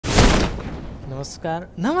नमस्कार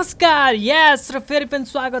नमस्कार यस र फेरि पनि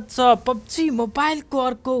स्वागत छ पबजी मोबाइलको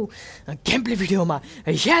अर्को गेमप्ले भिडियोमा।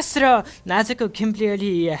 यस र आजको गेमप्ले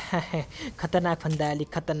अलि खतरनाक भन्दा अलि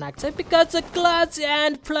खतरनाक छ because clutch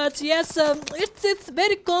and फ्लच। Yes it's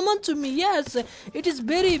very common to me. Yes it is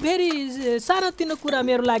very सानोतिनो कुरा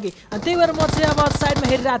मेरो लागि। त्यही भएर म चाहिँ अब साइडमा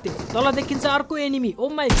हेरिरहेको थिएँ, तल देखिन्छ अर्को एनिमी। ओ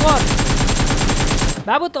माई गॉड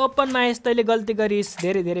बाबु त ओपनमा आइस, तैँले गल्ती गरिस्,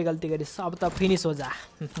 धेरै गल्ती गरिस्, अब त फिनिस हो जा।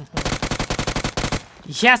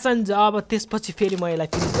 यासन अब त्यसपछि फेरि म यसलाई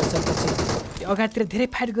फिनिस गरिसकेपछि अगाडितिर धेरै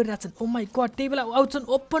फाइट गरिरहेछन्। ओ माई गॉड त्यही बेला आउँछन्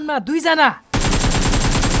ओपनमा दुईजना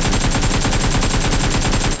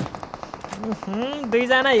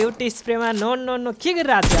एउटै स्प्रेमा। नो के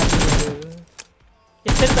गरिरहेको छ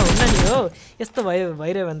यसरी त हुन्न नि हो। यस्तो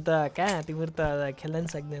भइरह्यो भने त कहाँ तिमीहरू त खेल्न नि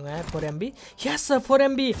सक्दैनौ। 4MB यस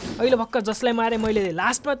 4MB अहिले भर्खर जसलाई मारे मैले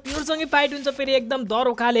लास्टमा तिमीहरूसँगै फाइट हुन्छ फेरि एकदम डर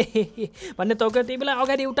उखाले भन्ने त त्यही बेला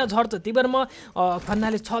अगाडि एउटा झर्छ। त्यही भएर म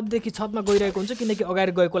भन्नाले छतदेखि छतमा गइरहेको हुन्छु किनकि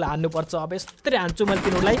अगाडि गएकोलाई हान्नुपर्छ। अब यस्तै हान्छु मैले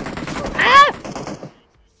तिनीहरूलाई।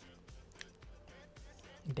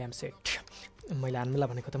 ड्याम सेट मैले हान्नुलाई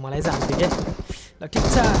भनेको त मलाई चाहिँ हान्थेँ क्या। ल ठिक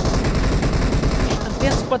छ।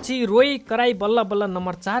 त्यसपछि रोई कराई बल्ल बल्ल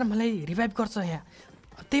नम्बर 4 मलाई रिभाइभ गर्छ। यहाँ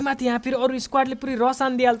त्यही माथि यहाँ फेरि अरू स्क्वाडले पुरै रस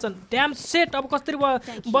आनिदिइहाल्छन्। ड्याम सेट अब कसरी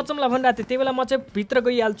बचमलाई भनिरहेको थिएँ। त्यही बेला म चाहिँ भित्र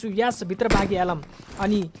गइहाल्छु। यस भित्र भागिहालौँ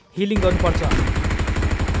अनि हिलिङ गर्नुपर्छ।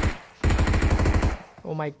 ओ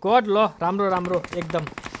माई गॉड ल राम्रो एकदम।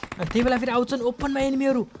 अनि त्यही बेला फेरि आउँछन् ओपनमा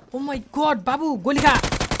एनिमीहरू। ओ माई गॉड बाबु गोली खा।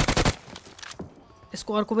 यसको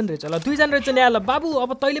अर्को पनि रहेछ। ल दुईजना रहेछ नि। ल बाबु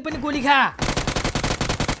अब तैँले पनि गोली खा।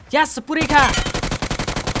 यस पुरै खा।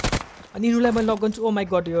 अनि यिनीहरूलाई मैले नक गर्छु। ओ माई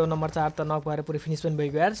गॉड यो नम्बर 4 त नक भएर पुरै फिनिस पनि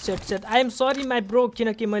भइगयो यार। Set I am sorry my bro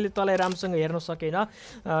किनकि मैले तँलाई राम्रोसँग हेर्न सकेन।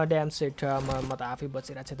 ड्याम सेट म त आफै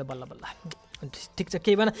बचिरहेको छु त बल्ल बल्ल। ठिक छ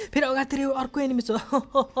केही भएन। फेरि अगाडितिर अर्को एनिमी छ।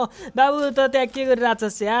 बाबु त त्यहाँ के गरिरहेको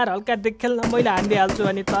छस् यार। हल्का खेल्न मैले हानिदिइहाल्छु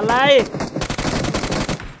अनि तँलाई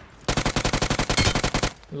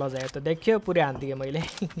लजायो त देखियो पुरै हानिदिएँ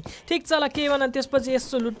मैले। ठिक छ ल केही भएन। त्यसपछि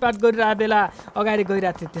यसो लुटपाट गरिरहेको बेला अगाडि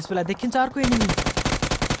गइरहेको थिएँ। त्यस बेला देखिन्छ अर्को एनिमी।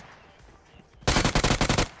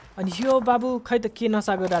 अनि यो बाबु खै त के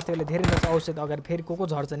नसा गरिरहेको थियो। धेरै नसा औषध अगाडि फेरि को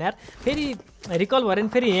झर्छन् यार। फेरि रिकल भएर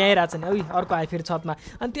फेरि यहाँ आइरहेछन्। है अर्को आयो फेरि छतमा।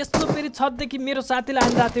 अनि त्यस्तो फेरि छतदेखि मेरो साथीलाई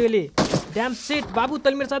हानिरहेको थियो यसले। ड्याम सेट बाबु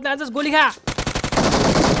तैँले मेरो साथीलाई हान्छस् गोली खा।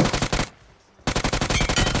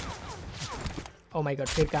 ओ माई गॉड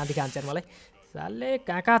फेरि कहाँदेखि हान्छ यार मलाई। साले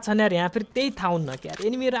कहाँ छन् यार। यहाँ फेरि त्यही थाहा हुन्न क्या यार।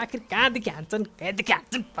 एनिमीहरू आखिर कहाँदेखि हान्छन् कहाँदेखि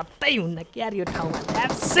हान्छन् पत्तै हुन्न क्या यार यो ठाउँमा।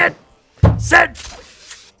 यार सेट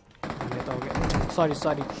सरी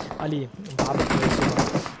अलि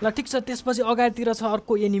भावुक। ल ठिक छ। त्यसपछि अगाडितिर छ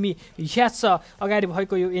अर्को एनिमी। यस छ अगाडि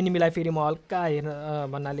भएको यो एनिमीलाई फेरि म हल्का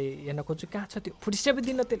भन्नाले हेर्न खोज्छु कहाँ छ त्यो। फुटस्टेप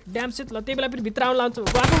दिन त्यो ड्याम सेट। ल त्यही बेला फेरि भित्र आउन लाउँछु।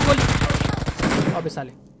 बाबु गोली अब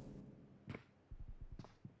साले।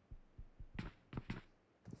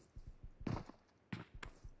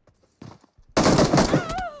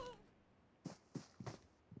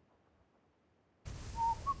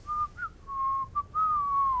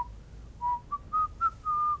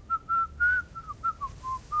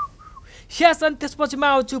 यस अनि त्यसपछि म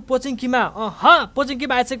आउँछु पोचिङकीमा।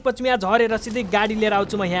 पोचिङकीमा आइसकेपछि यहाँ झरेर सिधै गाडी लिएर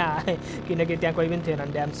आउँछु म यहाँ किनकि त्यहाँ कोही पनि थिएन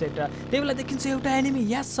ड्याम सेट। त्यही बेला देखिन्छ एउटा एनिमी।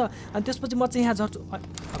 यस छ। अनि त्यसपछि म चाहिँ यहाँ झर्छु।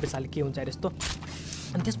 अब साले के हुन्छ यस्तो।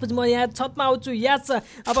 अनि त्यसपछि म यहाँ छतमा आउँछु। यस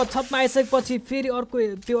अब छतमा आइसकेपछि फेरि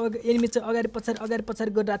अर्को त्यो एनिमी चाहिँ अगाडि पछाडि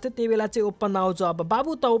गरिरहेको थियो। त्यही बेला चाहिँ ओपनमा आउँछु। अब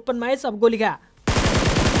बाबु त ओपनमा आइस अब गोली खा।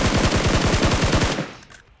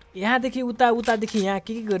 यहाँदेखि उतादेखि यहाँ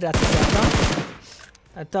के गरिरहेको छ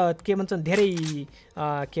त के भन्छन् धेरै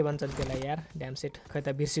के भन्छन् त्यसलाई यार। ड्याम सेट खै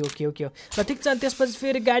त बिर्सियो के हो। ल ठिक छ। त्यसपछि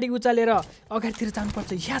फेरि गाडी उचालेर अगाडितिर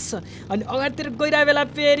जानुपर्छ। यस अनि अगाडितिर गइरहेको बेला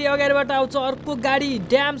फेरि अगाडिबाट आउँछ अर्को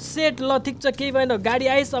गाडी। ड्याम सेट ल ठिक छ केही भएन।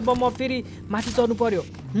 गाडी आइस अब म फेरि माथि चढ्नु पर्यो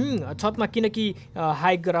छतमा किनकि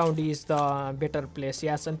high ground is the better place.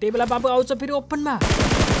 यस अनि त्यही बेला बाबु आउँछ फेरि ओपनमा।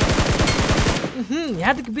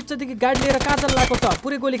 यहाँदेखि बिचदेखि गाडी लिएर कहाँ जान लागेको त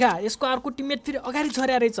पुरै गोली खा। यसको अर्को टिममेट फेरि अगाडि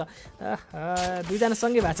झर्या रहेछ। दुईजना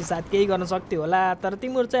सँगै भाषी साथ केही गर्न सक्थ्यो होला तर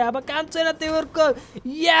तिमीहरू चाहिँ अब काम छैन तिमीहरूको।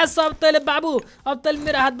 यस अब तैँले बाबु अब तैँले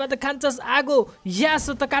मेरो हातबाट खान्छस् आगो। यस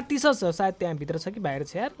त काटिसस्। सायद त्यहाँ भित्र छ कि बाहिर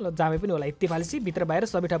छ यार। ल जामै पनि होला यति फालेपछि भित्र बाहिर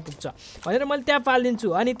सबै ठाउँ पुग्छ भनेर मैले त्यहाँ फालिदिन्छु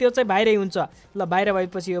अनि त्यो चाहिँ बाहिरै हुन्छ। ल बाहिर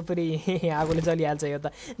भएपछि यो फेरि आगोले जलिहाल्छ यो त।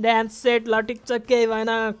 ड्याम सेट ल ठिक छ केही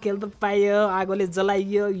भएन। खेल त पाइयो आगोले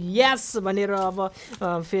जलाइयो। यस भनेर अब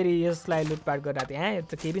फेरि यसलाई लुटपाट गरिरहेको थिएँ। यो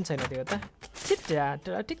त केही पनि छैन त्यो त।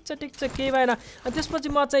 ठिक छ केही भएन। त्यसपछि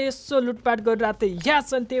म चाहिँ यसो लुटपाट गरिरहेको थिएँ।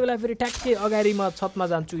 यस अनि त्यही बेला फेरि ठ्याक्कै अगाडि म छतमा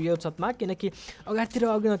जान्छु यो छतमा किनकि अगाडितिर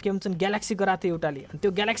अघि के भन्छन् ग्यालेक्सी गराएको थियो एउटाले। अनि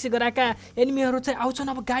त्यो ग्यालेक्सी गराएका एनिमीहरू चाहिँ आउँछन्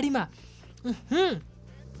अब गाडीमा।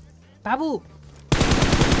 बाबु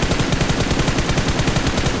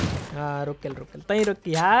रोकेल तै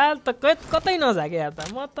रोकिहाल त कतै नजागे यार त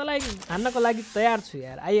म तँलाई हान्नको लागि तयार छु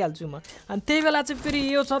यार आइहाल्छु म अनि त्यही बेला चाहिँ फेरि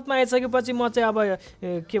यो छतमा आइसकेपछि म चाहिँ अब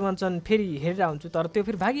के भन्छन् फेरि हेरेर हुन्छु तर त्यो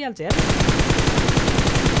फेरि भागिहाल्छ यार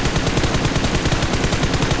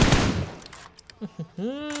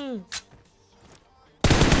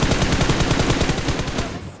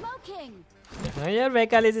यार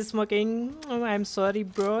भेकाल is smoking I am sorry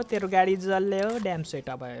bro तेरो गाडी जल्यो ड्याम सेट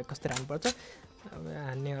अब कस्तो राख्नुपर्छ अब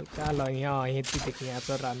हान्ने हल्का ल यहाँ यतिदेखि यहाँ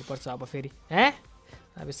चढेर हान्नुपर्छ अब फेरि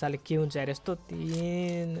अब साले के हुन्छ यार यस्तो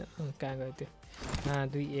 3 कहाँ गयो त्यो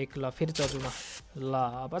 2 1 ल फेरि चढ्छु म ल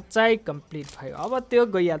अब चाहिँ कम्प्लिट भयो अब त्यो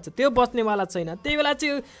गइहाल्छ त्यो बस्नेवाला छैन त्यही बेला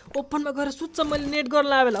चाहिँ ओपनमा गएर सुत्छ मैले नेट गर्न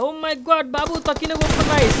लाए बेला ओ माई गड बाबु त किन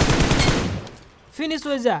ओपनमा आइस फिनिस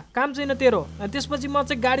हो जा काम छैन तेरो त्यसपछि म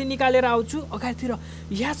चाहिँ गाडी निकालेर आउँछु अगाडितिर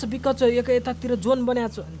यहाँ छ बिकज यतातिर जोन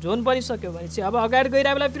बनाएको छ जोन बनिसक्यो भने चाहिँ अब अगाडि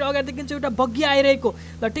गइरहेको बेला फेरि अगाडिदेखि चाहिँ एउटा बग्गी आइरहेको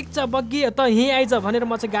ल ठिक छ बग्गी त यहीँ आइज भनेर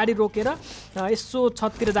म चाहिँ गाडी रोकेर यसो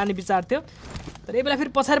छततिर जाने विचार थियो तर यही बेला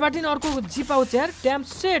फेरि पछाडिबाट नि अर्को जिप आउँछ यार ड्याम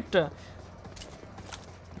सेट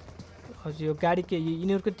हजुर यो गाडी के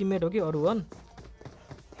यिनीहरूको टिममेट हो कि अरू हो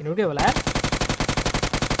यिनीहरूकै होला यार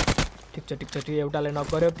ठिक छ त्यो एउटालाई नक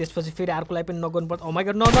गर्यो त्यसपछि फेरि अर्कोलाई पनि नगर्नु पर्छ ओ माइ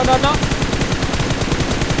गॉड न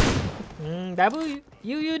बाबु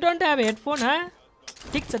यु डोन्ट ह्याभ हेडफोन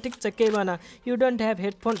ठिक छ केही भन you don't have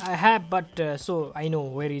headphone I have but so I know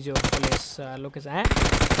where is your place location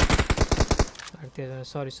त्यो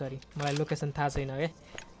सरी मलाई लोकेसन थाहा छैन है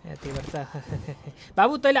त्यही भएर त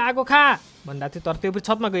बाबु तैँले आगो खा भन्दा थियो तर त्यो पनि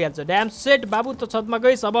छतमा गइहाल्छ ड्याम सेट बाबु त छतमा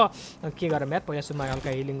गइस् अब के गरौँ यार पहिला सुमा हल्का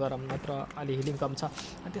हिलिङ गरौँ नत्र अलि हिलिङ कम छ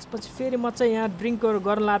त्यसपछि फेरि म चाहिँ यहाँ ड्रिङ्क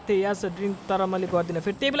गर्न लाग्थेँ यस ड्रिङ्क तर मैले गर्दिनँ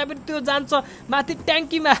फेरि त्यही बेला फेरि त्यो जान्छ माथि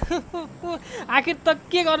ट्याङ्कीमा आखिर त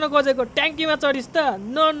के गर्न खोजेको ट्याङ्कीमा चढिस् त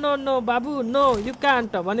नो बाबु नो यु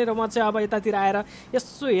कान्ट भनेर म चाहिँ अब यतातिर आएर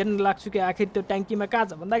यसो हेर्न लाग्छु कि आखिर त्यो ट्याङ्कीमा कहाँ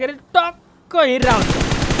छ भन्दाखेरि टक्क हेरेर आउँछ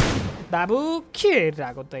बाबु के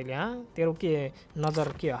हेरिरहेको तैँले तेरो के नजर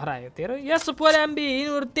के हरायो तेरो यस पराम्बी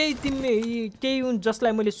यिनीहरू त्यही त्यही हुन्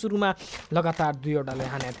जसलाई मैले सुरुमा लगातार 2वटालाई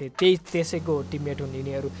हानेको थिएँ त्यसैको टिममेट हुन्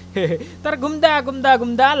यिनीहरू तर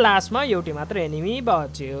घुम्दा लास्टमा एउटै मात्र एनिमी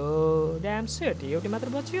बच्यो ड्याम सेट एउटै मात्र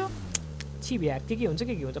बच्यो छिब यार के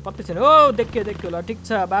हुन्छ पत्तै छैन ओ देखियो ल ठिक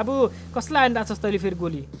छ बाबु कसलाई हानिरहेको छस् तैँले फेरि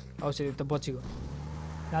गोली औषधि त बचिगयो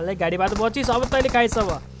हालै गाडीबाट बचिस् अब तैँले खाइस्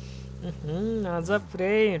अब अजब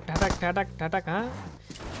रे ठाटाक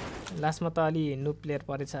लास्टमा त अलि नु प्लेयर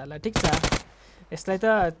परेछ होला ठिक छ यसलाई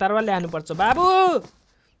त तरवारले हान्नुपर्छ बाबु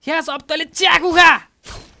यहाँ अब तैँले च्याकु खा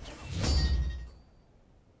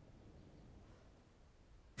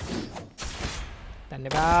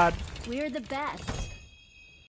धन्यवाद